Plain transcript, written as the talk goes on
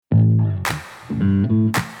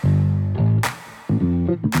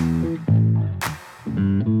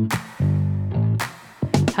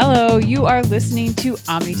Hello, you are listening to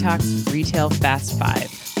OmniTalk's Retail Fast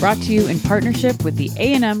 5, brought to you in partnership with the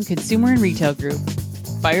A&M Consumer and Retail Group,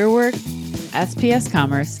 Firework, SPS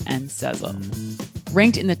Commerce, and Sezzle.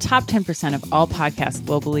 Ranked in the top 10% of all podcasts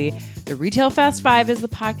globally, the Retail Fast 5 is the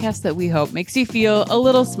podcast that we hope makes you feel a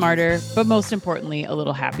little smarter, but most importantly, a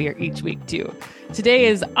little happier each week too. Today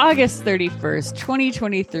is August 31st,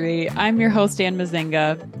 2023. I'm your host, Ann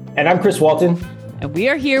Mazinga. And I'm Chris Walton. And we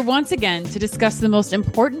are here once again to discuss the most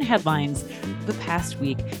important headlines of the past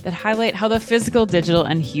week that highlight how the physical, digital,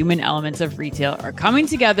 and human elements of retail are coming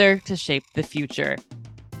together to shape the future.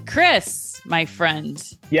 Chris, my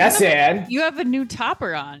friend. Yes, Ann. You have a new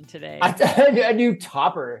topper on today. A new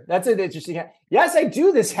topper. That's an interesting hat. Yes, I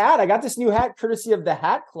do. This hat. I got this new hat courtesy of the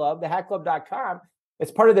Hat Club, thehatclub.com.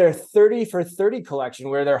 It's part of their 30 for 30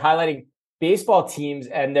 collection where they're highlighting baseball teams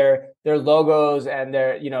and their logos and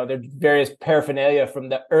their various paraphernalia from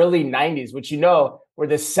the early 90s, which were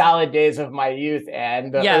the salad days of my youth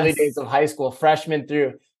and the early days of high school, freshman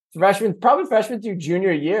through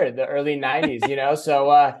junior year, the early 90s,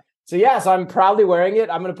 So I'm proudly wearing it.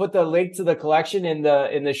 I'm going to put the link to the collection in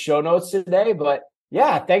the show notes today. But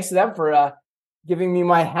yeah, thanks to them for giving me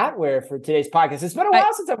my hat wear for today's podcast. It's been a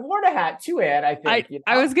while since I've worn a hat too, Ann, I think.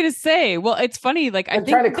 I was going to say, well, it's funny. I'm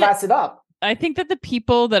trying to class it up. I think that the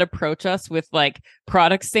people that approach us with like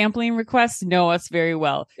product sampling requests know us very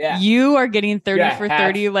well. Yeah. You are getting 30 for hats.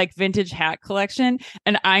 30 like vintage hat collection,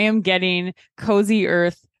 and I am getting Cozy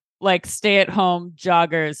Earth like stay at home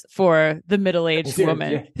joggers for the middle-aged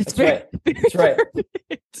woman. Yeah, that's right.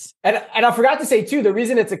 And I forgot to say too, the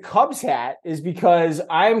reason it's a Cubs hat is because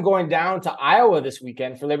I'm going down to Iowa this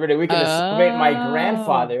weekend for Labor Day weekend to celebrate my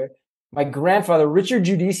grandfather, Richard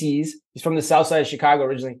Giudice's. He's from the south side of Chicago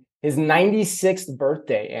originally. His 96th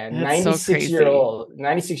birthday, and 96 years old.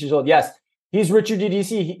 Yes. He's Richard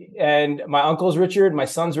Giudice, and my uncle's Richard, my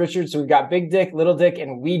son's Richard. So we've got Big Dick, Little Dick,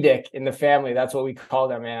 and Wee Dick in the family. That's what we call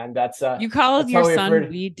them, man. That's you call your son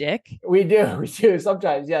Wee Dick? We do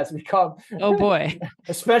sometimes. Yes, we call him. Oh boy,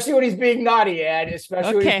 especially when he's being naughty, and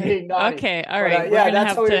especially when he's being naughty. Okay, all right.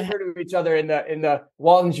 That's how we refer to each other in the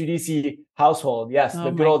Walton Giudice household. Yes,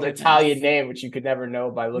 the good old Italian name, which you could never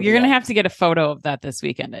know by looking. You're gonna have to get a photo of that this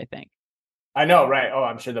weekend, I think. I know, right? Oh,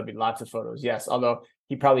 I'm sure there'll be lots of photos. Yes, although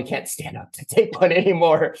he probably can't stand up to take one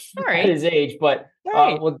anymore at his age. But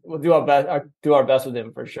we'll do our best with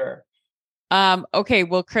him for sure. Okay,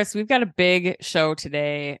 well, Chris, we've got a big show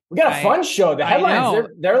today. We got a fun show. The headlines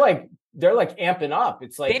they're like amping up.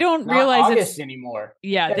 It's like they don't realize August anymore.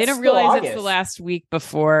 Yeah, they don't realize it's the last week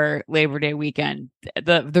before Labor Day weekend.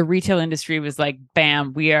 The retail industry was like,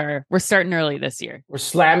 bam, we're starting early this year. We're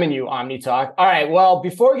slamming you, OmniTalk. All right, well,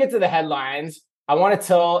 before we get to the headlines, I want to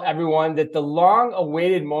tell everyone that the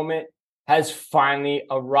long-awaited moment has finally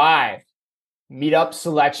arrived. Meetup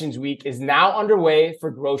Selections Week is now underway for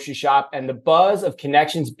Grocery Shop, and the buzz of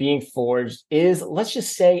connections being forged is, let's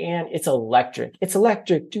just say, Ann, it's electric. It's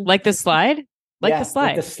electric. Dude. Like the slide? Like the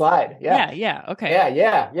slide. Yeah. Yeah. Okay.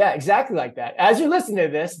 Yeah. Exactly like that. As you're listening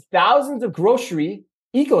to this, thousands of grocery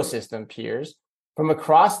ecosystem peers from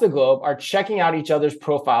across the globe are checking out each other's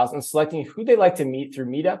profiles and selecting who they like to meet through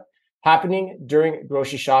Meetup, happening during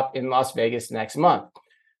Grocery Shop in Las Vegas next month.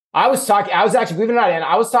 I was actually, believe it or not, and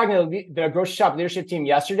I was talking to the Grocery Shop leadership team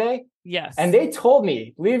yesterday. Yes. And they told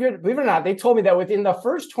me, believe it or not, they told me that within the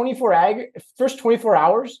first 24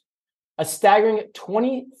 hours, a staggering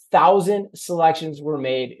 20,000 selections were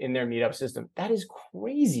made in their Meetup system. That is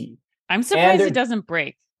crazy. I'm surprised it doesn't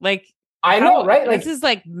break. Like, I know, right? Like, this is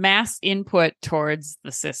like mass input towards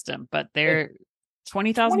the system, but they're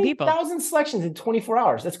 20,000 people. 20,000 selections in 24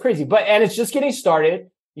 hours. That's crazy. And it's just getting started.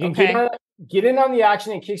 You can get in on the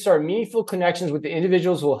action and kickstart meaningful connections with the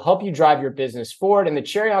individuals who will help you drive your business forward. And the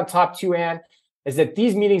cherry on top too, Ann, is that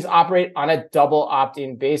these meetings operate on a double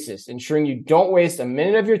opt-in basis, ensuring you don't waste a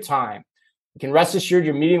minute of your time. You can rest assured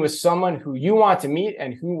you're meeting with someone who you want to meet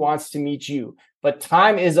and who wants to meet you. But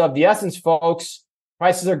time is of the essence, folks.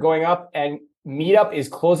 Prices are going up, and Meetup is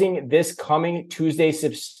closing this coming Tuesday,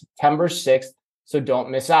 September 6th. So don't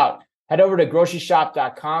miss out. Head over to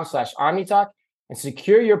groceryshop.com/OmniTalk and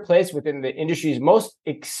secure your place within the industry's most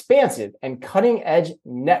expansive and cutting-edge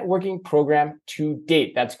networking program to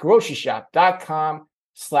date. That's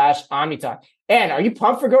groceryshop.com/OmniTalk. And are you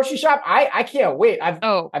pumped for Grocery Shop? I can't wait. I've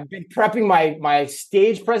been prepping my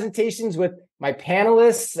stage presentations with my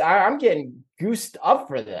panelists. I'm getting goosed up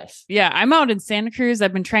for this. Yeah, I'm out in Santa Cruz.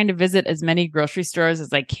 I've been trying to visit as many grocery stores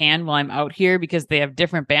as I can while I'm out here because they have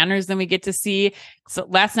different banners than we get to see. So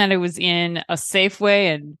last night I was in a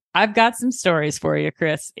Safeway, and I've got some stories for you,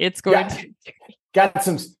 Chris. It's going to... Got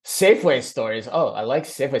some Safeway stories. Oh, I like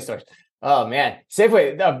Safeway stories. Oh man,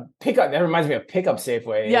 Safeway, the pickup, that reminds me of Pickup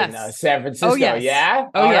Safeway in San Francisco. Oh, yes. Yeah.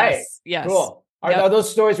 Oh, All yes. right. Yes. Cool. Are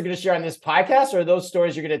those stories we're going to share on this podcast, or are those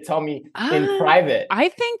stories you're going to tell me in private? I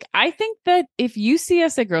think that if you see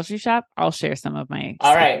us at grocery shop, I'll share some of my.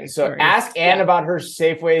 All right. So stories. ask Anne about her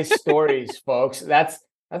Safeway stories, folks. That's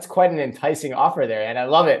quite an enticing offer there, and I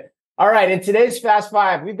love it. All right. In today's Fast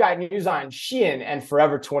Five, we've got news on Shein and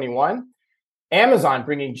Forever 21, Amazon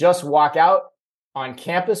bringing Just Walk Out on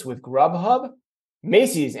campus with Grubhub,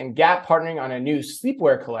 Macy's and Gap partnering on a new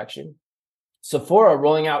sleepwear collection, Sephora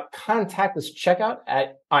rolling out contactless checkout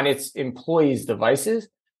on its employees' devices.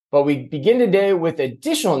 But we begin today with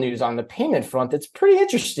additional news on the payment front that's pretty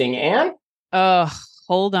interesting, Anne.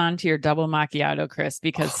 Hold on to your double macchiato, Chris,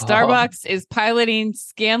 because Starbucks is piloting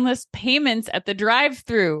Scanless payments at the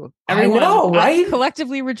drive-thru. Everyone, I know, right?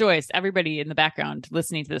 Collectively rejoice. Everybody in the background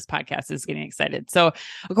listening to this podcast is getting excited. So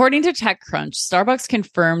according to TechCrunch, Starbucks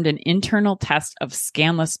confirmed an internal test of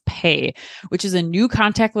Scanless Pay, which is a new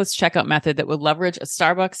contactless checkout method that would leverage a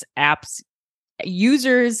Starbucks app's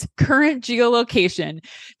users' current geolocation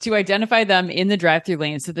to identify them in the drive-thru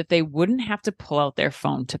lane so that they wouldn't have to pull out their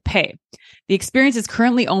phone to pay. The experience is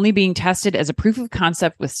currently only being tested as a proof of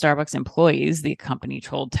concept with Starbucks employees, the company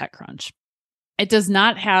told TechCrunch. It does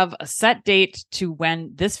not have a set date to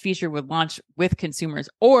when this feature would launch with consumers,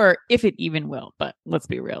 or if it even will. But let's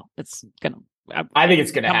be real, it's gonna. I think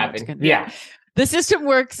it's gonna happen. Yeah. The system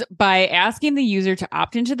works by asking the user to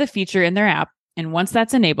opt into the feature in their app. And once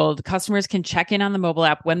that's enabled, customers can check in on the mobile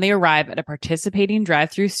app when they arrive at a participating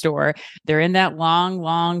drive-thru store. They're in that long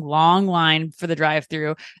line for the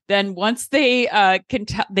drive-thru. Then once they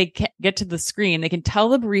get to the screen, they can tell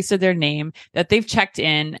the barista their name, that they've checked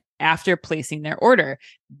in after placing their order.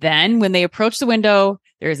 Then when they approach the window,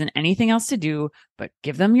 there isn't anything else to do but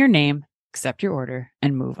give them your name, accept your order,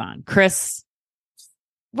 and move on. Chris,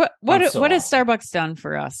 what has Starbucks done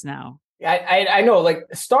for us now? I know, like,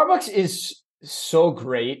 Starbucks is so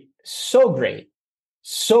great.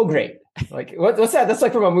 Like, what's that? That's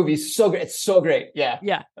like from a movie. So great. It's so great.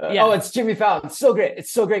 Yeah. Oh, it's Jimmy Fallon. So great.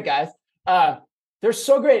 It's so great, guys. They're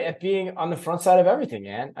so great at being on the front side of everything,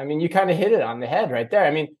 man. I mean, you kind of hit it on the head right there.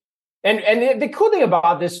 I mean, and the cool thing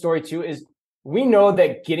about this story too is we know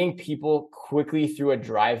that getting people quickly through a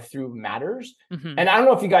drive-through matters. Mm-hmm. And I don't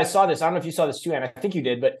know if you guys saw this. I don't know if you saw this too, and I think you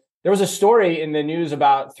did, but there was a story in the news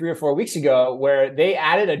about 3 or 4 weeks ago where they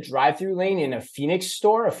added a drive-through lane in a Phoenix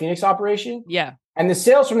store, a Phoenix operation. Yeah. And the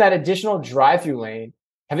sales from that additional drive-through lane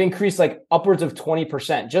have increased like upwards of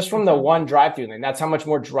 20% just from the one drive-through lane. That's how much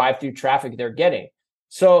more drive-through traffic they're getting.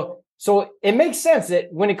 So it makes sense that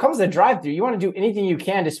when it comes to drive-through, you want to do anything you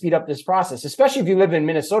can to speed up this process, especially if you live in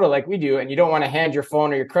Minnesota like we do, and you don't want to hand your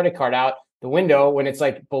phone or your credit card out the window when it's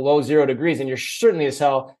like below 0 degrees, and you're certainly as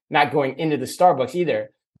hell not going into the Starbucks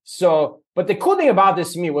either. So, but the cool thing about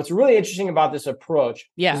this to me, what's really interesting about this approach,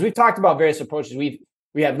 is we've talked about various approaches. We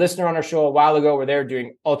had listener on our show a while ago where they're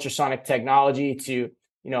doing ultrasonic technology to,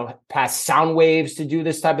 pass sound waves to do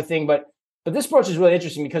this type of thing. But this approach is really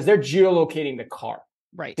interesting because they're geolocating the car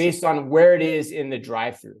based on where it is in the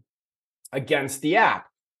drive-through against the app.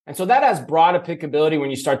 And so that has broad applicability when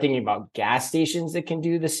you start thinking about gas stations that can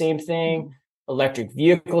do the same thing, electric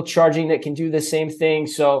vehicle charging that can do the same thing.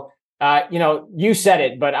 So, you said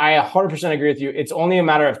it, but I 100% agree with you. It's only a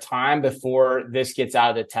matter of time before this gets out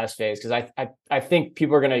of the test phase, because I think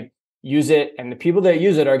people are going to use it, and the people that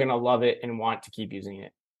use it are going to love it and want to keep using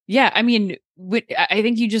it. Yeah, I mean, I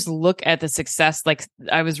think you just look at the success. Like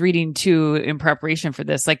I was reading too in preparation for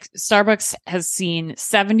this, like Starbucks has seen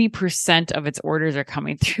 70% of its orders are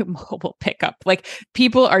coming through mobile pickup. Like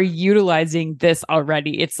people are utilizing this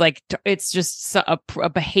already. It's like, it's just a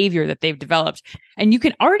behavior that they've developed. And you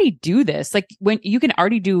can already do this. Like when you can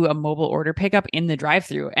already do a mobile order pickup in the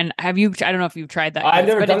drive-thru. And I don't know if you've tried that. I've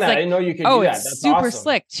never done that. Like, I didn't know you could do that. It's super awesome.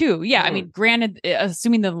 Slick too. Yeah. I mean, granted,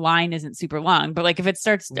 assuming the line isn't super long, but like if it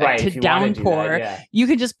starts to downpour, you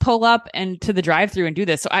can just pull up and to the drive-thru and do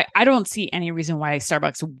this. So I don't see any reason why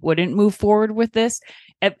Starbucks wouldn't move forward with this,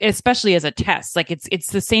 especially as a test. Like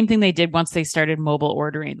it's the same thing they did once they started mobile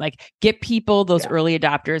ordering. Like get people, those early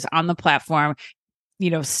adopters on the platform,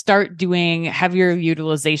 start doing heavier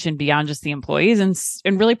utilization beyond just the employees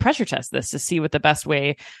and really pressure test this to see what the best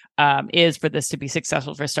way is for this to be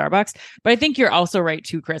successful for Starbucks. But I think you're also right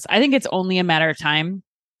too, Chris. I think it's only a matter of time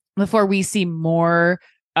before we see more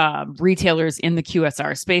retailers in the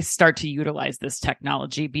QSR space start to utilize this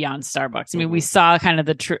technology beyond Starbucks. I mean, we saw kind of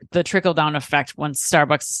the trickle down effect once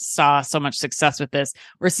Starbucks saw so much success with this.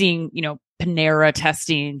 We're seeing, Panera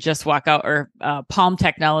testing Just Walk Out or Palm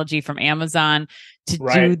technology from Amazon to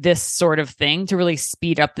do this sort of thing to really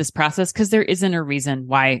speed up this process, because there isn't a reason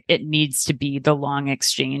why it needs to be the long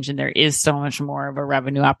exchange, and there is so much more of a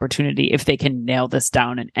revenue opportunity if they can nail this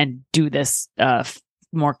down and do this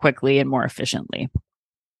more quickly and more efficiently.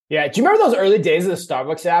 Yeah. Do you remember those early days of the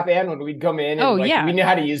Starbucks app, Ann, when we'd come in and we knew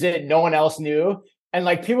how to use it, no one else knew? And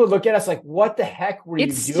like people would look at us like, what the heck were you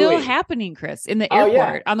doing? It's still happening, Chris, in the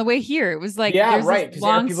airport on the way here. It was like, there's this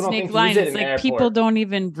long snake line. It's like people don't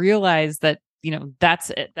even realize that,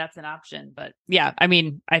 that's it. That's an option. But yeah, I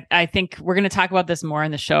mean, I think we're going to talk about this more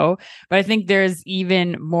in the show, but I think there's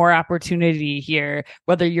even more opportunity here,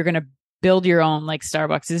 whether you're going to build your own like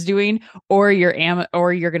Starbucks is doing, or you're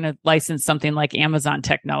going to license something like Amazon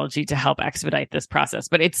technology to help expedite this process.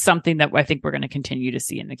 But it's something that I think we're going to continue to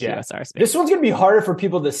see in the QSR space. This one's going to be harder for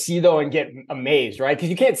people to see though and get amazed, right?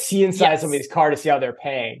 Because you can't see inside somebody's car to see how they're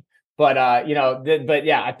paying. But but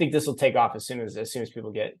yeah, I think this will take off as soon as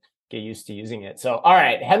people get used to using it. So all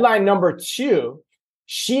right, headline number 2: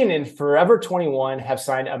 Shein and Forever 21 have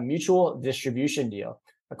signed a mutual distribution deal.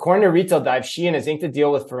 According to Retail Dive, Shein has inked a deal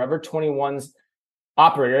with Forever 21's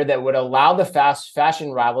operator that would allow the fast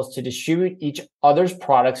fashion rivals to distribute each other's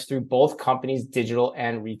products through both companies' digital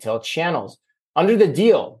and retail channels. Under the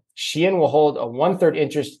deal, Shein will hold a 1/3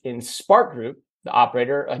 interest in Spark Group, the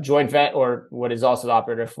operator, a joint venture, or what is also the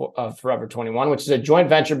operator of Forever 21, which is a joint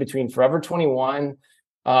venture between Forever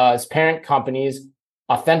 21's parent companies,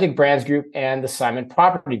 Authentic Brands Group, and the Simon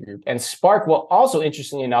Property Group. And Spark will also,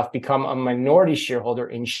 interestingly enough, become a minority shareholder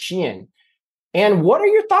in Shein. And what are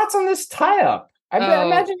your thoughts on this tie-up? I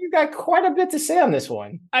imagine you got quite a bit to say on this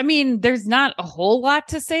one. I mean, there's not a whole lot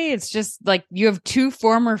to say. It's just like you have two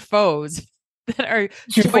former foes that are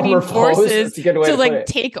joining forces to like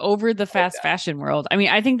take over the fast fashion world. I mean,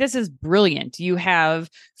 I think this is brilliant. You have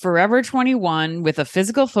Forever 21 with a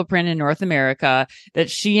physical footprint in North America that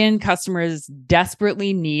Shein customers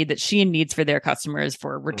desperately need, that Shein needs for their customers,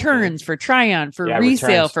 for returns, for try-on, for resale,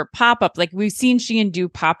 returns, for pop-up. Like we've seen Shein do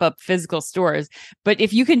pop-up physical stores, but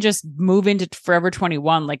if you can just move into Forever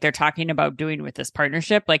 21, like they're talking about doing with this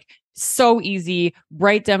partnership, like so easy,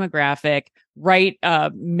 right demographic, right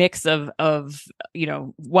mix of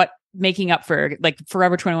what making up for like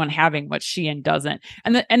Forever 21 having what Shein doesn't.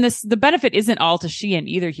 And the benefit isn't all to Shein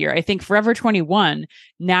either here. I think Forever 21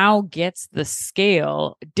 now gets the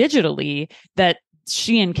scale digitally that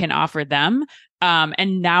Shein can offer them.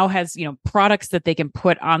 And now has, products that they can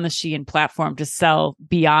put on the Shein platform to sell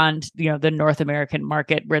beyond, the North American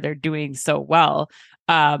market where they're doing so well.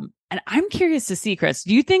 And I'm curious to see, Chris,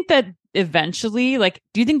 do you think that eventually,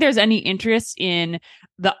 do you think there's any interest in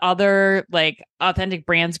the other Authentic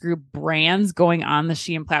Brands Group brands going on the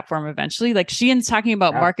Shein platform eventually? Like Shein's talking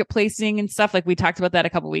about marketplacing and stuff. Like we talked about that a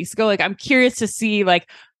couple of weeks ago. Like I'm curious to see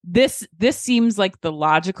this seems like the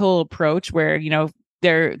logical approach where,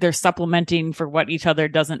 they're supplementing for what each other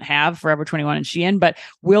doesn't have, Forever 21 and Shein, but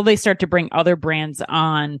will they start to bring other brands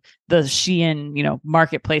on the Shein,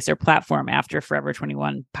 marketplace or platform after Forever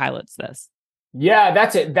 21 pilots this? Yeah,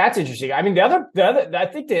 that's it. That's interesting. I mean, the other, I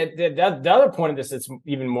think the other point of this that's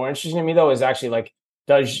even more interesting to me though is actually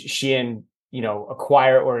does Shein,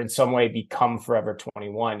 acquire or in some way become Forever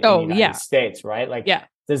 21 in the United States, right?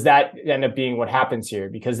 Does that end up being what happens here?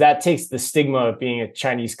 Because that takes the stigma of being a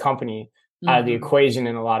Chinese company out of the equation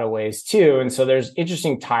in a lot of ways too. And so there's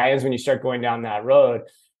interesting tie-ins when you start going down that road.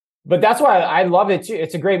 But that's why I love it too.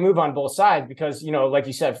 It's a great move on both sides because, like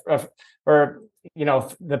you said,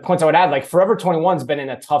 the points I would add, Forever 21's been in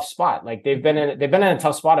a tough spot. They've been in a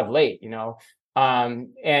tough spot of late,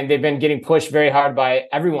 and they've been getting pushed very hard by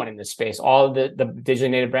everyone in this space, all of the digitally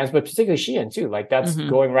native brands, but particularly Shein too. That's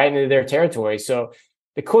going right into their territory. So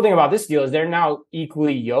the cool thing about this deal is they're now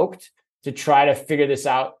equally yoked to try to figure this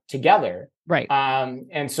out together. Right.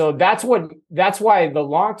 And so that's why the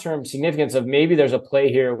long-term significance of maybe there's a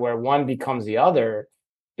play here where one becomes the other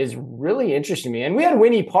is really interesting to me. And we had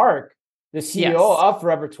Winnie Park, the CEO of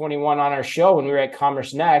Forever 21 on our show when we were at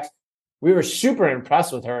Commerce Next. We were super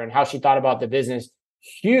impressed with her and how she thought about the business.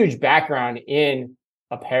 Huge background in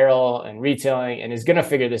apparel and retailing and is going to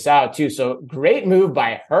figure this out too. So great move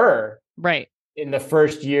by her. Right. In the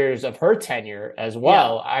first years of her tenure as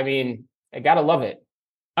well. Yeah. I mean, I got to love it.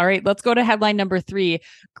 All right, let's go to headline number 3.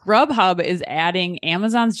 Grubhub is adding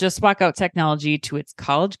Amazon's Just Walk Out technology to its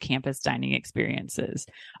college campus dining experiences.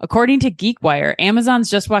 According to GeekWire, Amazon's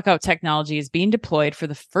Just Walk Out technology is being deployed for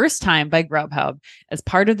the first time by Grubhub as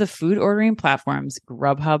part of the food ordering platform's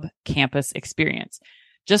Grubhub campus experience.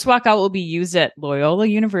 Just Walk Out will be used at Loyola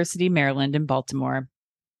University, Maryland, and Baltimore.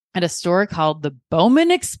 at a store called the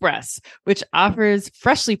Bowman Express, which offers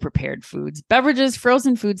freshly prepared foods, beverages,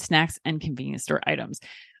 frozen food, snacks, and convenience store items.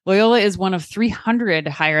 Loyola is one of 300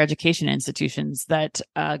 higher education institutions that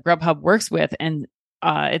Grubhub works with. And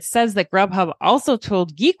it says that Grubhub also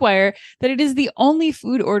told GeekWire that it is the only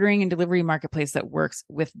food ordering and delivery marketplace that works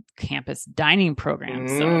with campus dining programs.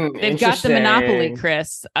 So they've got the monopoly,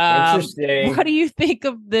 Chris. Interesting. What do you think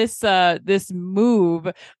of this move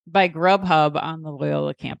by Grubhub on the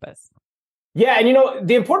Loyola campus? Yeah, and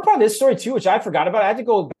the important part of this story too, which I forgot about, I had to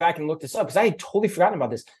go back and look this up because I had totally forgotten about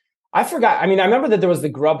this. I forgot. I mean, I remember that there was the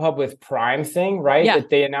Grubhub with Prime thing, right? Yeah. That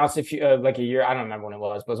they announced like a year. I don't remember when it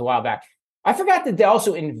was, but it was a while back. I forgot that they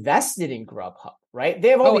also invested in Grubhub, right? They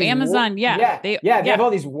have all these Amazon, they have all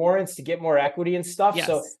these warrants to get more equity and stuff. Yes.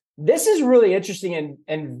 So this is really interesting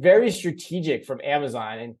and very strategic from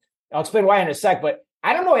Amazon. And I'll explain why in a sec. But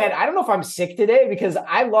I don't know, Ed. I don't know if I'm sick today because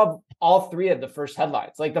I love all three of the first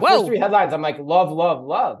headlines. Like the first three headlines, I'm like love, love,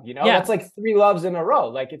 love. That's like three loves in a row.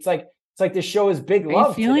 Like it's like the show is big love. Are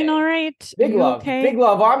you feeling today. All right? Big love, okay? Big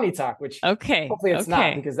love Omni Talk, which hopefully it's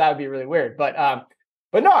not because that would be really weird. But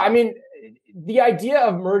no, I mean, the idea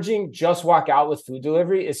of merging Just Walk Out with food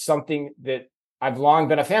delivery is something that I've long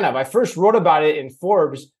been a fan of. I first wrote about it in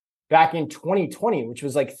Forbes back in 2020, which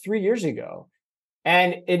was like 3 years ago.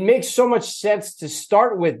 And it makes so much sense to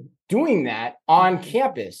start with doing that on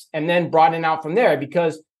campus and then broaden out from there.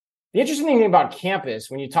 Because the interesting thing about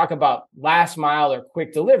campus, when you talk about last mile or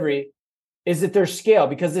quick delivery, is that there's scale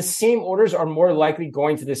because the same orders are more likely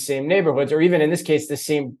going to the same neighborhoods or even in this case, the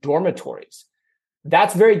same dormitories.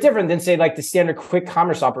 That's very different than say like the standard quick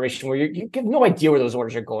commerce operation where you have no idea where those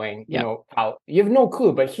orders are going, out. You have no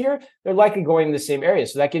clue, but here they're likely going in the same area.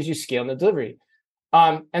 So that gives you scale in the delivery.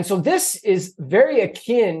 And so this is very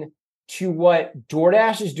akin to what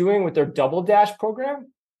DoorDash is doing with their Double Dash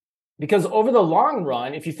program, because over the long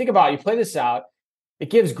run, if you think about it, you play this out,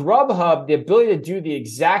 it gives Grubhub the ability to do the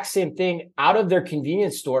exact same thing out of their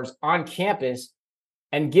convenience stores on campus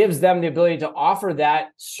and gives them the ability to offer that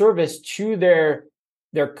service to their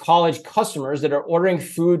college customers that are ordering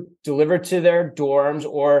food delivered to their dorms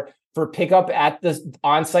or for pickup at the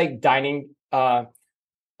on-site dining hall.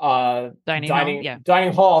 Thank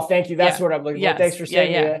you. That's what I'm looking for. Thanks for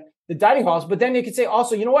saying the dining halls. But then you could say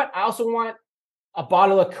also, you know what? I also want a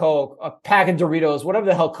bottle of Coke, a pack of Doritos, whatever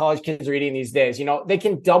the hell college kids are eating these days. They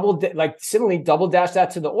can similarly double dash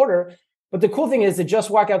that to the order. But the cool thing is the Just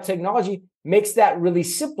Walk Out technology makes that really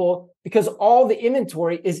simple because all the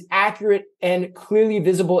inventory is accurate and clearly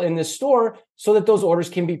visible in the store so that those orders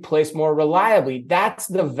can be placed more reliably. That's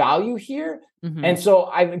the value here. Mm-hmm. And so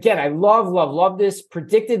I love this.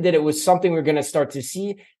 Predicted that it was something we're going to start to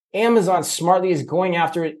see. Amazon smartly is going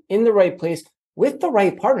after it in the right place with the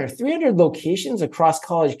right partner. 300 locations across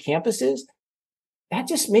college campuses. That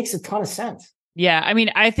just makes a ton of sense. Yeah. I mean,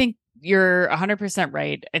 I think you're 100%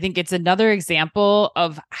 right. I think it's another example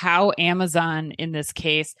of how Amazon, in this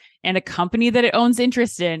case, and a company that it owns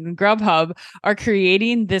interest in, Grubhub, are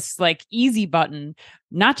creating this like easy button,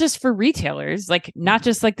 not just for retailers, like not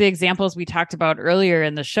just like the examples we talked about earlier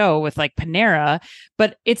in the show with like Panera,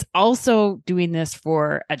 but it's also doing this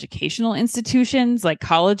for educational institutions like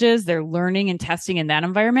colleges. They're learning and testing in that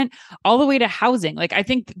environment all the way to housing. Like I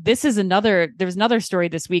think there's another story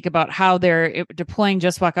this week about how they're deploying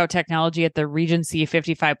Just Walk Out technology at the Regency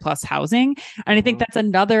 55 plus housing. And I think that's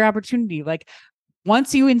another opportunity. Like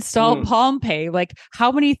once you install Palm Pay, like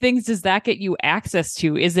how many things does that get you access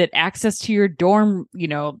to? Is it access to your dorm,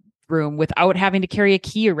 room without having to carry a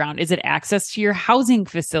key around? Is it access to your housing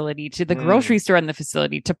facility, to the grocery store in the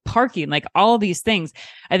facility, to parking, like all of these things?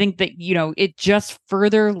 I think that, it just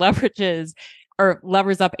further leverages or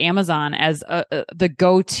levers up Amazon as the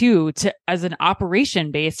go-to as an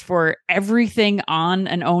operation base for everything on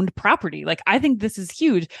an owned property. Like I think this is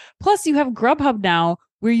huge. Plus you have Grubhub now,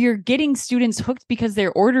 where you're getting students hooked because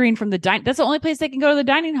they're ordering from that's the only place they can go to the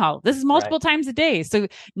dining hall. This is multiple times a day. So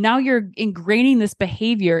now you're ingraining this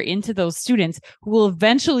behavior into those students who will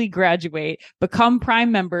eventually graduate, become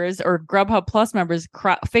Prime members or Grubhub Plus members,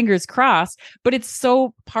 fingers crossed. But it's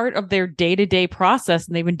so part of their day-to-day process.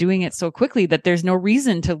 And they've been doing it so quickly that there's no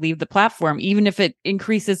reason to leave the platform, even if it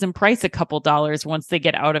increases in price a couple dollars once they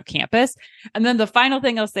get out of campus. And then the final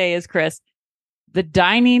thing I'll say is, Chris, the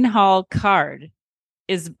dining hall card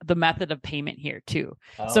is the method of payment here too.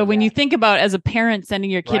 So when you think about as a parent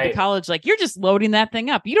sending your kid to college, like you're just loading that thing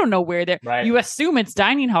up. You don't know where you assume it's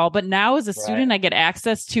dining hall, but now as a student, I get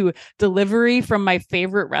access to delivery from my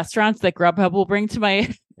favorite restaurants that Grubhub will bring to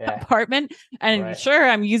my apartment. And sure,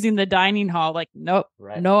 I'm using the dining hall. Like, no,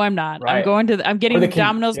 I'm not. I'm getting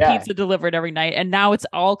Domino's pizza delivered every night. And now it's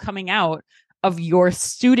all coming out of your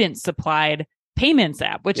student supplied payments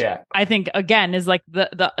app, which I think again is like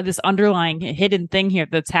the this underlying hidden thing here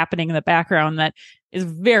that's happening in the background that is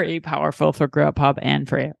very powerful for Grubhub and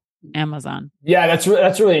for Amazon. Yeah, that's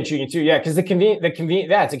really intriguing too. Yeah, because it's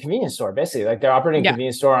a convenience store basically. Like they're operating a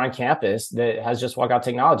convenience store on campus that has just walkout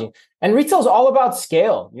technology. And retail is all about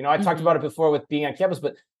scale. You know, I talked about it before with being on campus,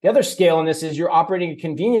 but the other scale in this is you're operating a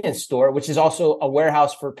convenience store, which is also a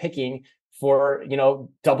warehouse for picking for, you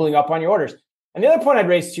know, doubling up on your orders. And the other point I'd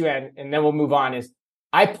raise too, and then we'll move on, is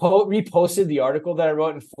I reposted the article that I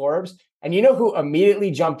wrote in Forbes, and you know who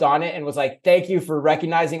immediately jumped on it and was like, "Thank you for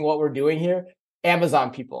recognizing what we're doing here." Amazon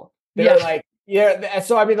people. They're like,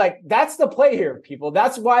 so I mean, like, that's the play here, people.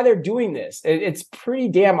 That's why they're doing this. It's pretty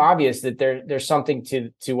damn obvious that there's something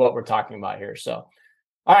to what we're talking about here. So,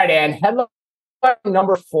 all right, Ann, headline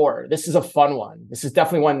number 4. This is a fun one. This is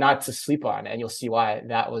definitely one not to sleep on, and you'll see why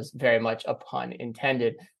that was very much a pun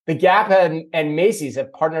intended. The Gap and Macy's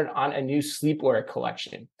have partnered on a new sleepwear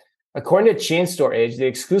collection. According to Chain Store Age, the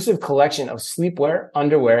exclusive collection of sleepwear,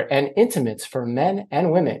 underwear, and intimates for men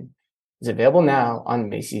and women is available now on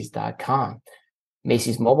Macy's.com,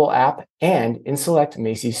 Macy's mobile app, and in select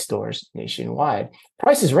Macy's stores nationwide.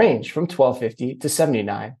 Prices range from $12.50 to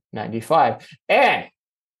 $79.95. And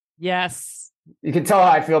yes, you can tell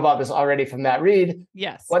how I feel about this already from that read.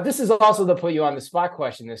 Yes. But this is also the put you on the spot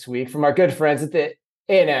question this week from our good friends at the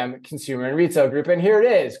A&M Consumer and Retail Group. And here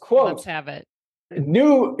it is, quote, let's have it.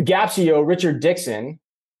 New Gap CEO Richard Dixon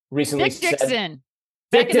recently said,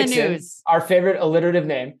 Back in the news. Our favorite alliterative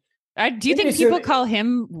name. Do you think people call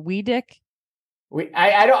him Wee Dick?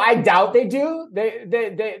 I doubt they do.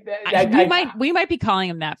 We might be calling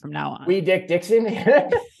him that from now on. Wee Dick Dixon.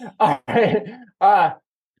 All right.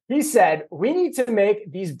 He said, we need to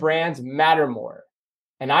make these brands matter more.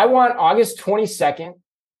 And I want August 22nd,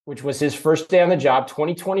 which was his first day on the job,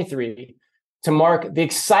 2023, to mark an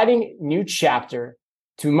exciting new chapter,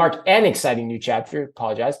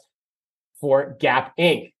 for Gap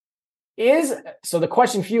Inc. So the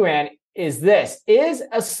question for you, Ann, is this: is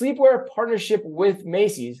a sleepwear partnership with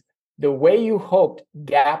Macy's the way you hoped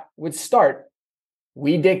Gap would start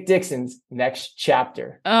Wee Dick Dixon's next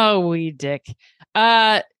chapter? Oh, Wee Dick.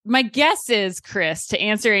 My guess is, Chris, to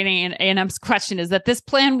answer A&M's question, is that this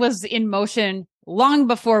plan was in motion long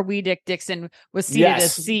before Wee Dick Dixon was seated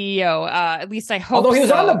as CEO. At least I hope. Although he was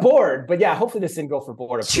on the board, but yeah, hopefully this didn't go for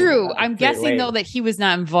board approval. True. I'm guessing though that he was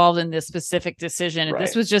not involved in this specific decision. Right.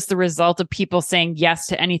 This was just the result of people saying yes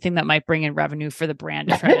to anything that might bring in revenue for the brand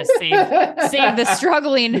to try to save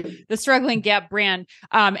the struggling Gap brand.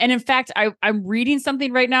 And in fact, I'm reading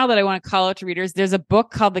something right now that I want to call out to readers. There's a book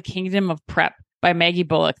called The Kingdom of Prep by Maggie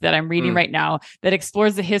Bullock that I'm reading right now that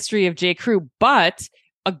explores the history of J. Crew, but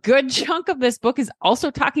a good chunk of this book is also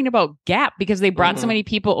talking about Gap because they brought so many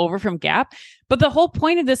people over from Gap. But the whole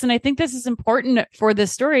point of this, and I think this is important for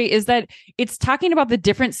this story, is that it's talking about the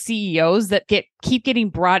different CEOs that keep getting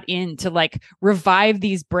brought in to like revive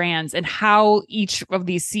these brands and how each of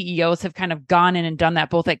these CEOs have kind of gone in and done that,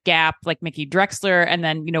 both at Gap, like Mickey Drexler, and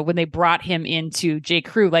then, you know, when they brought him into J.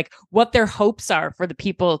 Crew, like what their hopes are for the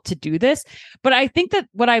people to do this. But I think that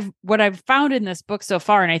what I've found in this book so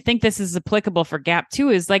far, and I think this is applicable for Gap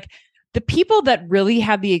too, is like the people that really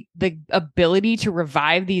have the ability to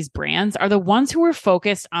revive these brands are the ones who are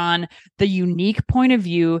focused on the unique point of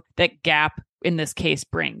view that Gap in this case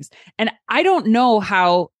brings. And I don't know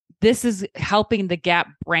how this is helping the Gap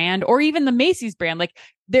brand or even the Macy's brand. Like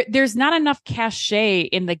there's not enough cachet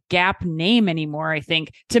in the Gap name anymore, I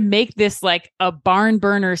think, to make this like a barn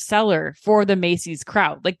burner seller for the Macy's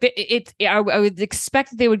crowd. Like I would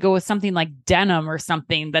expect that they would go with something like denim or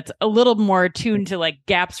something that's a little more attuned to like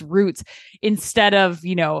Gap's roots instead of,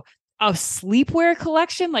 you know, a sleepwear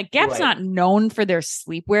collection. Like Gap's not known for their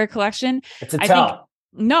sleepwear collection. It's a tell.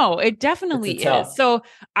 No, it definitely is. So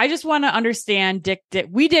I just want to understand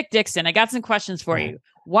Wee Dick Dixon. I got some questions for you.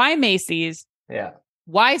 Why Macy's? Yeah.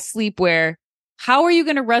 Why sleepwear? How are you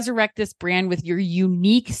going to resurrect this brand with your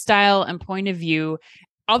unique style and point of view?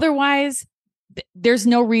 Otherwise, there's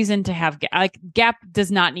no reason to have Gap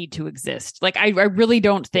does not need to exist. Like I really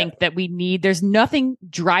don't think that there's nothing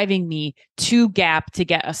driving me to Gap to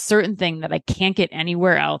get a certain thing that I can't get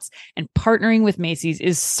anywhere else. And partnering with Macy's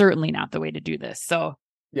is certainly not the way to do this. So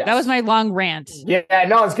that was my long rant. Yeah,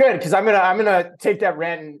 no, it's good because I'm gonna take that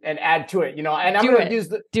rant and add to it. You know, and I'm gonna use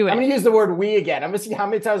the word "we" again. I'm gonna see how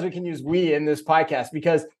many times we can use "we" in this podcast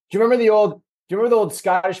because do you remember the old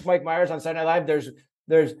Scottish Mike Myers on Saturday Night Live?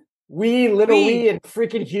 There's wee, little wee, and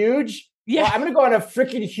freaking huge. Yeah, well, I'm gonna go on a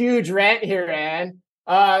freaking huge rant here, Ann,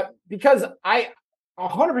 because I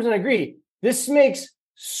 100% agree. This makes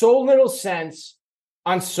so little sense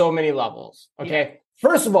on so many levels. Okay.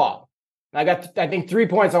 First of all, I think 3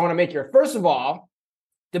 points I want to make here. First of all,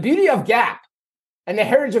 the beauty of Gap and the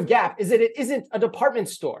heritage of Gap is that it isn't a department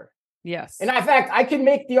store. Yes. And in fact, I can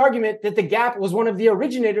make the argument that the Gap was one of the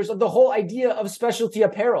originators of the whole idea of specialty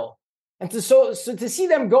apparel. And to see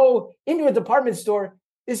them go into a department store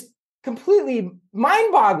is completely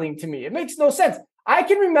mind-boggling to me. It makes no sense. I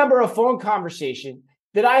can remember a phone conversation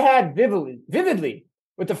that I had vividly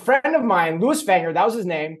with a friend of mine, Louis Fanger. That was his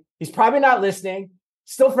name. He's probably not listening.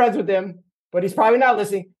 Still friends with him, but he's probably not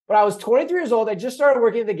listening. But I was 23 years old. I just started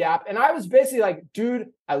working at the Gap. And I was basically like, dude,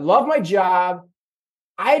 I love my job.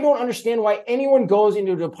 I don't understand why anyone goes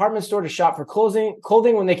into a department store to shop for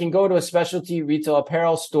clothing when they can go to a specialty retail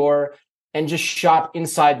apparel store and just shop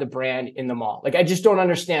inside the brand in the mall. Like, I just don't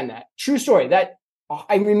understand that. True story. That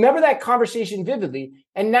I remember that conversation vividly.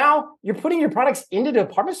 And now you're putting your products into the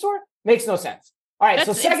department store? Makes no sense. All right.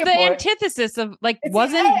 So second it's the point, antithesis of like,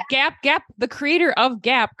 wasn't Gap, the creator of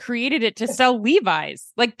Gap created it to sell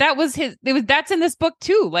Levi's. Like that was that's in this book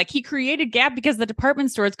too. Like he created Gap because the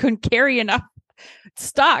department stores couldn't carry enough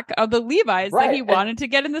stock of the Levi's that he wanted to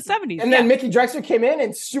get in the 70s. And then Mickey Drexler came in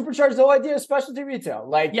and supercharged the whole idea of specialty retail.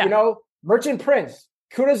 Like, merchant prince,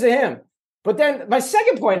 kudos to him. But then my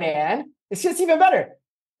second point, Ann, it gets even better.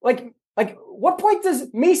 Like what point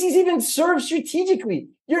does Macy's even serve strategically?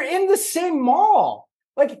 You're in the same mall.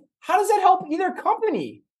 Like, how does that help either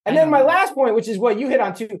company? And then my last point, which is what you hit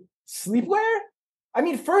on too, sleepwear. I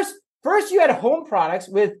mean, first you had home products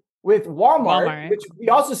with Walmart, which we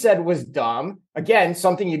also said was dumb. Again,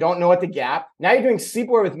 something you don't know at the Gap. Now you're doing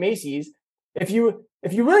sleepwear with Macy's. If you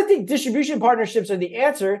really think distribution partnerships are the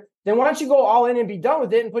answer, then why don't you go all in and be done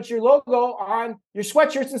with it and put your logo on your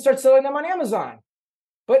sweatshirts and start selling them on Amazon?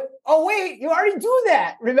 But, oh, wait, you already do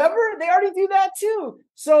that. Remember? They already do that too.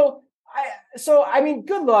 So I mean,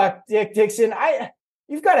 good luck, Dick Dixon.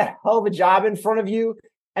 You've got a hell of a job in front of you.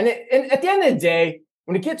 And at the end of the day,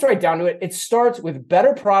 when it gets right down to it, it starts with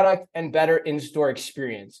better product and better in-store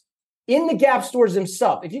experience. In the Gap stores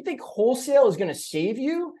themselves, if you think wholesale is going to save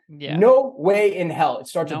you, no way in hell. It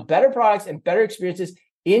starts with better products and better experiences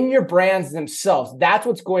in your brands themselves. That's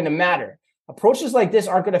what's going to matter. Approaches like this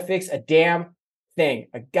aren't going to fix a goddamn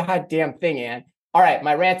thing, Ann. All right,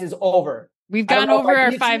 my rant is over. We've gone over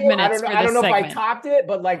our 5 minutes. I don't know if I topped it,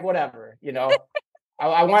 but like whatever,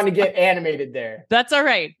 I wanted to get animated there. That's all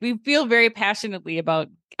right. We feel very passionately about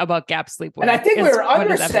Gap sleepwear. And I think we were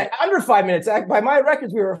under 5 minutes. By my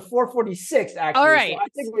records, we were 4:46 actually. All right. So I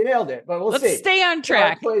think we nailed it, but let's see. Let's stay on track.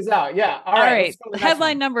 How it plays out. Yeah. All right.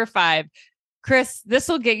 Headline number 5. Chris, this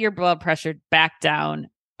will get your blood pressure back down.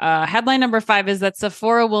 Headline number 5 is that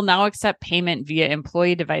Sephora will now accept payment via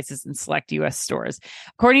employee devices in select U.S. stores.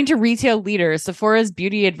 According to retail leaders, Sephora's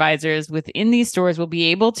beauty advisors within these stores will be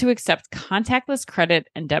able to accept contactless credit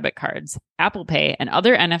and debit cards, Apple Pay, and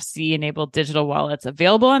other NFC-enabled digital wallets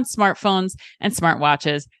available on smartphones and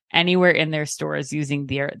smartwatches anywhere in their stores using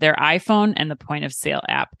their iPhone and the point of sale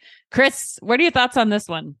app. Chris, what are your thoughts on this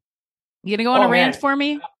one? You gonna go on a rant for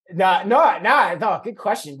me? No, good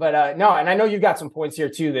question. But no, and I know you've got some points here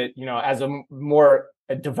too that, as a more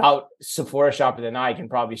devout Sephora shopper than I can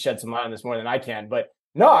probably shed some light on this more than I can. But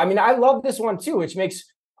no, I mean, I love this one too, which makes,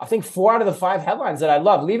 I think, 4 out of the 5 headlines that I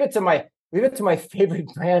love. Leave it to my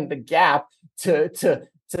favorite brand, the Gap, to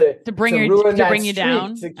bring you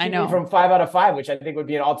down. To keep me from 5 out of 5, which I think would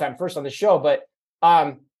be an all-time first on the show. But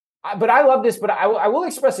I love this, but I will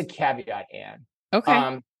express a caveat, Ann.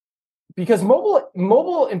 Okay. Because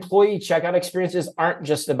mobile employee checkout experiences aren't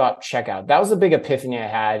just about checkout. That was a big epiphany I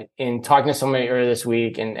had in talking to somebody earlier this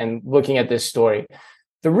week and looking at this story.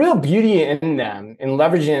 The real beauty in them, in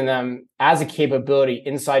leveraging them as a capability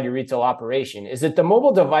inside your retail operation, is that the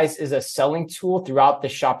mobile device is a selling tool throughout the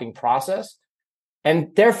shopping process.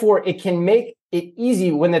 And therefore, it can make it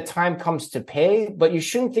easy when the time comes to pay, but you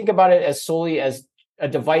shouldn't think about it as solely as a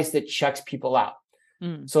device that checks people out.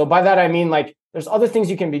 So by that, I mean, like, there's other things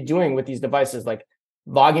you can be doing with these devices, like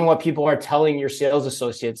logging what people are telling your sales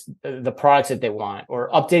associates, the products that they want, or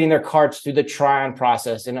updating their carts through the try-on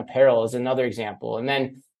process in apparel is another example. And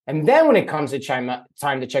then when it comes to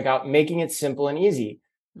time to check out, making it simple and easy.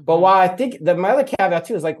 But while I think my other caveat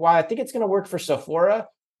too is like, while I think it's going to work for Sephora,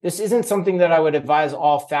 this isn't something that I would advise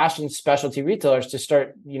all fashion specialty retailers to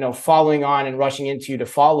start, following on and rushing into to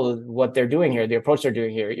follow what they're doing here, the approach they're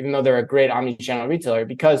doing here, even though they're a great omnichannel retailer,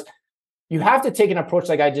 because you have to take an approach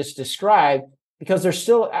like I just described, because there's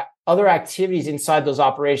still other activities inside those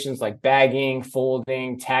operations like bagging,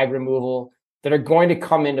 folding, tag removal that are going to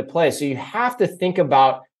come into play. So you have to think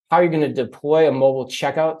about how you're going to deploy a mobile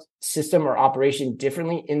checkout system or operation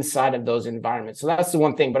differently inside of those environments. So that's the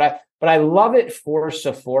one thing. But I love it for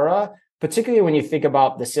Sephora, particularly when you think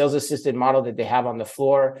about the sales assisted model that they have on the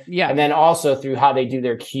floor. Yeah. And then also through how they do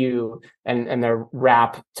their queue and their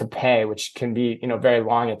wrap to pay, which can be, very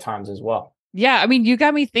long at times as well. Yeah. I mean, you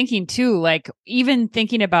got me thinking too, like even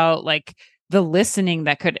thinking about like the listening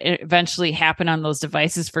that could eventually happen on those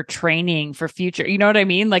devices for training for future. You know what I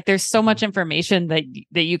mean? Like there's so much information that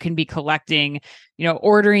you can be collecting,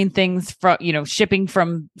 ordering things from, shipping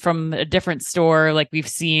from a different store. Like we've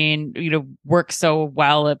seen, work so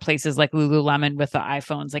well at places like Lululemon with the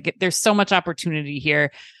iPhones. Like there's so much opportunity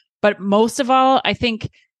here. But most of all, I think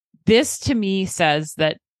this to me says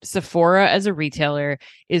that Sephora as a retailer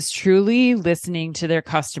is truly listening to their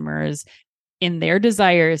customers in their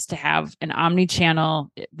desires to have an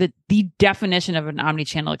omni-channel, the definition of an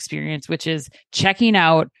omni-channel experience, which is checking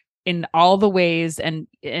out in all the ways and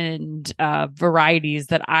varieties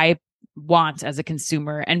that I want as a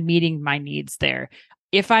consumer and meeting my needs there.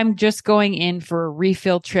 If I'm just going in for a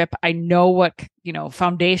refill trip, I know what,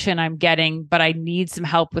 foundation I'm getting, but I need some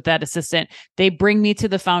help with that assistant. They bring me to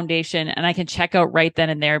the foundation and I can check out right then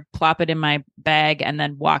and there, plop it in my bag and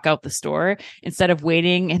then walk out the store instead of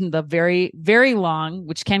waiting in the very, very long,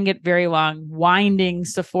 which can get very long, winding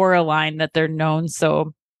Sephora line that they're known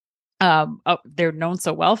so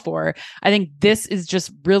well for. I think this is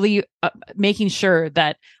just really making sure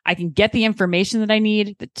that I can get the information that I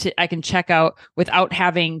need I can check out without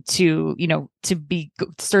having to, to be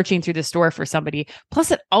searching through the store for somebody. Plus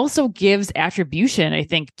it also gives attribution, I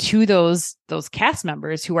think, to those cast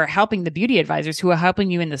members who are helping the beauty advisors who are helping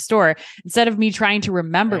you in the store, instead of me trying to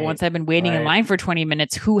remember once I've been waiting in line for 20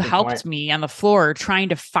 minutes, who helped me on the floor trying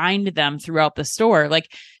to find them throughout the store.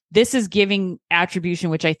 Like, this is giving attribution,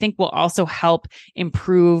 which I think will also help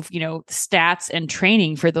improve, stats and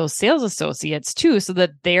training for those sales associates too, so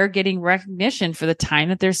that they're getting recognition for the time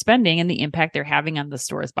that they're spending and the impact they're having on the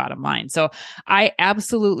store's bottom line. So I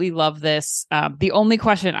absolutely love this. The only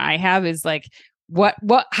question I have is like, what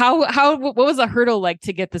was a hurdle like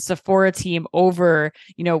to get the Sephora team over,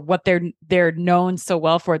 what they're known so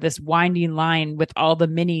well for, this winding line with all the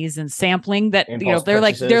minis and sampling that, Impulse they're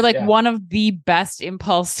purchases, like one of the best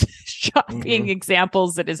impulse shopping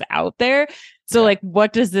examples that is out there. So like,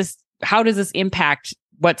 how does this impact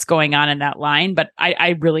what's going on in that line? But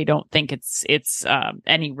I really don't think it's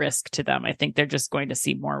any risk to them. I think they're just going to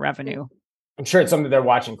see more revenue. I'm sure it's something they're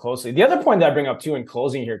watching closely. The other point that I bring up too in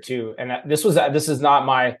closing here too, and this is not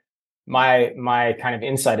my kind of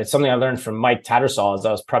insight. It's something I learned from Mike Tattersall as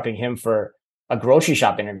I was prepping him for a grocery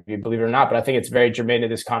shop interview, believe it or not. But I think it's very germane to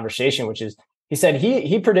this conversation, which is he said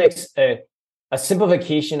he predicts a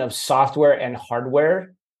simplification of software and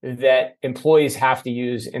hardware that employees have to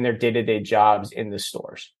use in their day-to-day jobs in the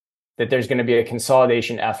stores. That there's going to be a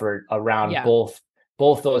consolidation effort around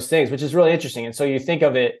both those things, which is really interesting. And so you think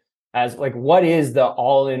of it as like, what is the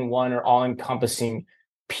all-in-one or all-encompassing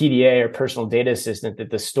PDA or personal data assistant that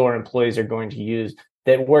the store employees are going to use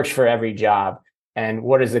that works for every job? And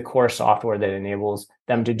what is the core software that enables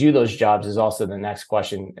them to do those jobs is also the next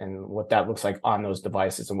question, and what that looks like on those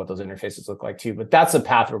devices and what those interfaces look like too. But that's the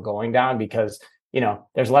path we're going down because,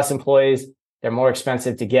 there's less employees, they're more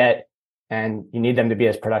expensive to get, and you need them to be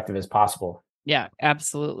as productive as possible. Yeah,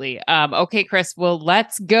 absolutely. Okay, Chris, well,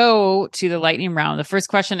 let's go to the lightning round. The first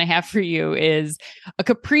question I have for you is a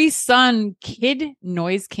Capri Sun kid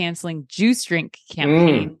noise canceling juice drink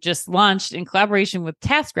campaign just launched in collaboration with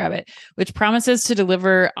TaskRabbit, which promises to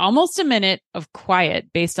deliver almost a minute of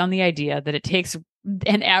quiet based on the idea that it takes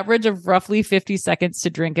an average of roughly 50 seconds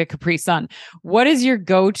to drink a Capri Sun. What is your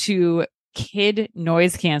go-to kid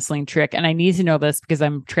noise canceling trick? And I need to know this because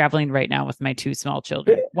I'm traveling right now with my two small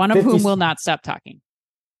children, one of whom will not stop talking.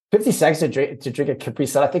 50 seconds to drink a Capri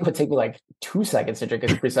Sun. I think it would take me like 2 seconds to drink a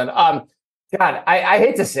Capri Sun. God, I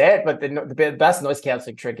hate to say it, but the best noise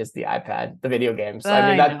canceling trick is the iPad, the video games. I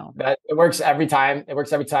mean, that it works every time.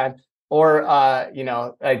 Or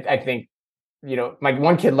I think, my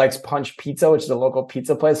one kid likes Punch Pizza, which is a local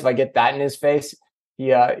pizza place. If I get that in his face,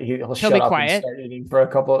 he'll shut up quiet and start eating for a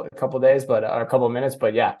couple days, or a couple of minutes.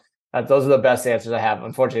 But yeah, those are the best answers I have.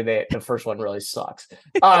 Unfortunately, the first one really sucks.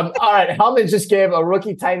 All right, Hellman just gave a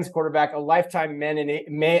rookie Titans quarterback a lifetime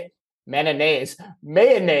mayonnaise contract.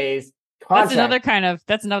 That's another kind of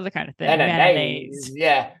thing. Mayonnaise.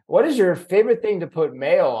 Yeah. What is your favorite thing to put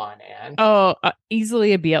mayo on, Ann? Oh,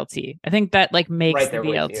 easily a BLT. I think that makes the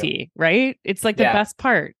BLT, right? It's the best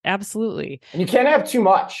part. Absolutely. And you can't have too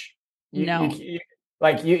much.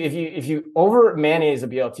 If you over mayonnaise a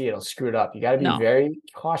BLT, it'll screw it up. You got to be very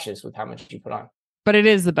cautious with how much you put on. But it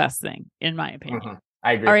is the best thing, in my opinion.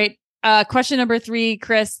 I agree. All right. Question number 3,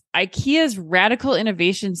 Chris. IKEA's Radical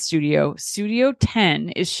Innovation Studio 10,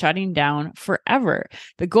 is shutting down forever.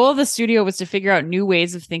 The goal of the studio was to figure out new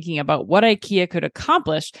ways of thinking about what IKEA could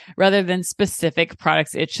accomplish rather than specific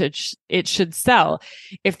products it should sell.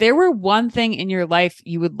 If there were one thing in your life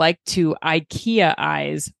you would like to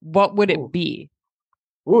IKEA-ize, what would it be?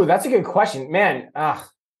 Ooh, that's a good question, man.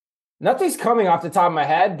 Nothing's coming off the top of my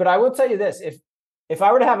head, but I will tell you this: if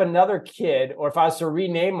I were to have another kid, or if I was to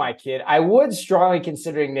rename my kid, I would strongly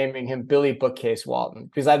consider naming him Billy Bookcase Walton,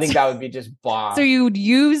 because I think that would be just bomb. So you would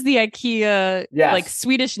use the IKEA like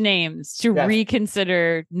Swedish names to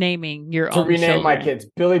reconsider naming your own rename children. my kids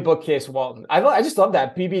Billy Bookcase Walton. I just love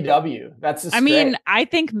that BBW. That's just great. I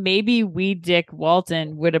think maybe Wee Dick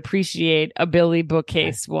Walton would appreciate a Billy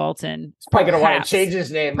Bookcase Walton. He's probably going to want to change his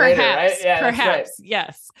name later, right? Yeah, perhaps. Right.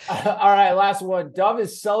 Yes. All right, last one. Dove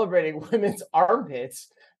is celebrating women's armpits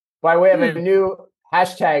by way of a new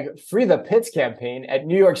hashtag Free the Pits campaign at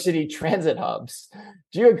New York City transit hubs.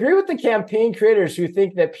 Do you agree with the campaign creators who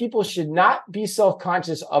think that people should not be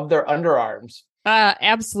self-conscious of their underarms?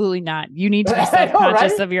 Absolutely not. You need to be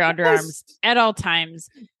self-conscious of your underarms at all times,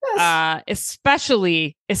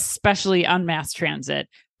 especially on mass transit.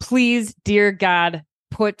 Please, dear God,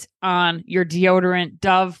 put on your deodorant.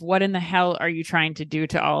 Dove, what in the hell are you trying to do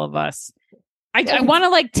to all of us? I want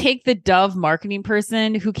to take the Dove marketing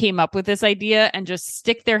person who came up with this idea and just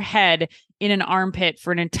stick their head in an armpit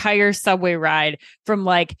for an entire subway ride from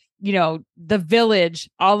the Village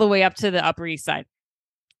all the way up to the Upper East Side.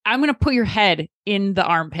 I'm going to put your head in the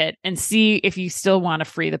armpit and see if you still want to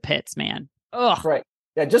free the pits, man. Ugh. Right.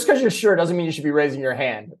 Yeah. Just because you're sure doesn't mean you should be raising your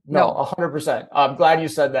hand. No, 100%. I'm glad you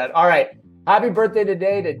said that. All right. Happy birthday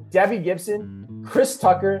today to Debbie Gibson, Chris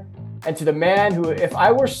Tucker, and to the man who, if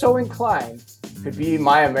I were so inclined, could be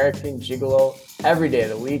my American gigolo every day of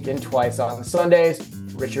the week and twice on Sundays,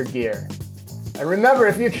 Richard Gere. And remember,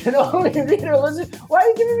 if you can only read or listen, why are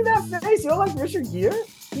you giving me that face? You don't like Richard Gere?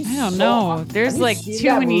 I don't know. There's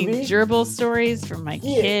too many gerbil stories from my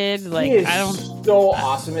kid. He is so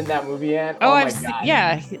awesome in that movie, Ann. Oh my God.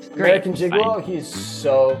 Yeah, great. American Gigolo, he's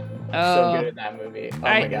so good in that movie. Oh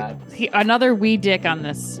my God. Another wee dick on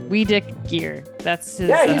this. Wee Dick Gere. That's his.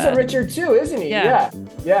 Yeah, he's a Richard too, isn't he? Yeah,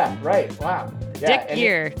 right. Wow. Dick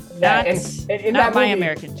Gere, not my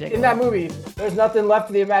American Gigolo. In that movie, there's nothing left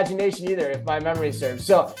for the imagination either, if my memory serves.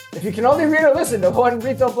 So, if you can only read or listen to one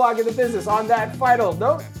retail blog in the business on that final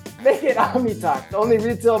note, make it OmniTalk, the only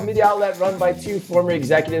retail media outlet run by 2 former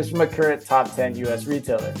executives from a current top 10 U.S.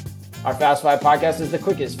 retailer. Our Fast 5 podcast is the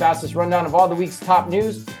quickest, fastest rundown of all the week's top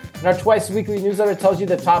news. And our twice-weekly newsletter tells you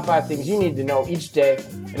the top 5 things you need to know each day,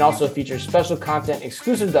 and also features special content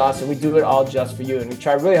exclusive to us, and we do it all just for you. And we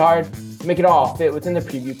try really hard to make it all fit within the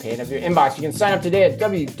preview pane of your inbox. You can sign up today at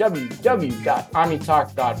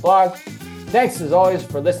www.omnitalk.blog. Thanks, as always,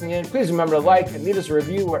 for listening in. Please remember to like and leave us a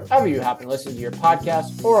review wherever you happen to listen to your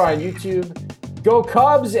podcast or on YouTube. Go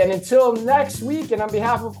Cubs, and until next week, and on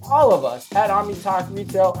behalf of all of us at OmniTalk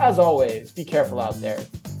Retail, as always, be careful out there.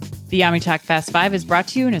 The OmniTalk Fast 5 is brought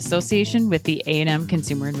to you in association with the A&M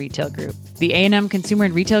Consumer and Retail Group. The A&M Consumer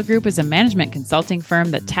and Retail Group is a management consulting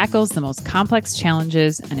firm that tackles the most complex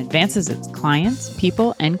challenges and advances its clients,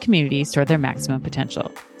 people, and communities toward their maximum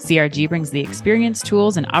potential. CRG brings the experience,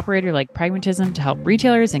 tools, and operator-like pragmatism to help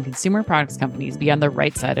retailers and consumer products companies be on the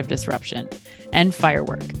right side of disruption. And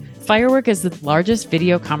Firework. Firework is the largest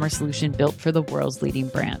video commerce solution built for the world's leading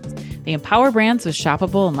brands. They empower brands with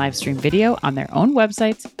shoppable and live stream video on their own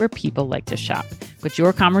websites where people like to shop. Put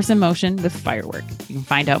your commerce in motion with Firework. You can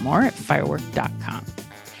find out more at firework.com.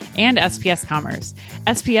 And SPS Commerce.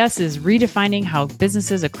 SPS is redefining how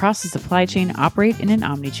businesses across the supply chain operate in an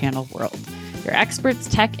omni-channel world. Their experts,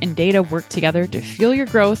 tech, and data work together to fuel your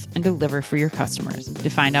growth and deliver for your customers. To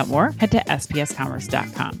find out more, head to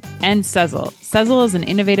spscommerce.com. And Sezzle. Sezzle is an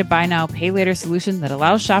innovative buy now, pay later solution that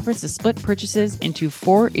allows shoppers to split purchases into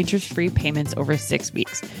 4 interest-free payments over 6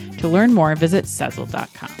 weeks. To learn more, visit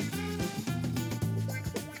Sezzle.com.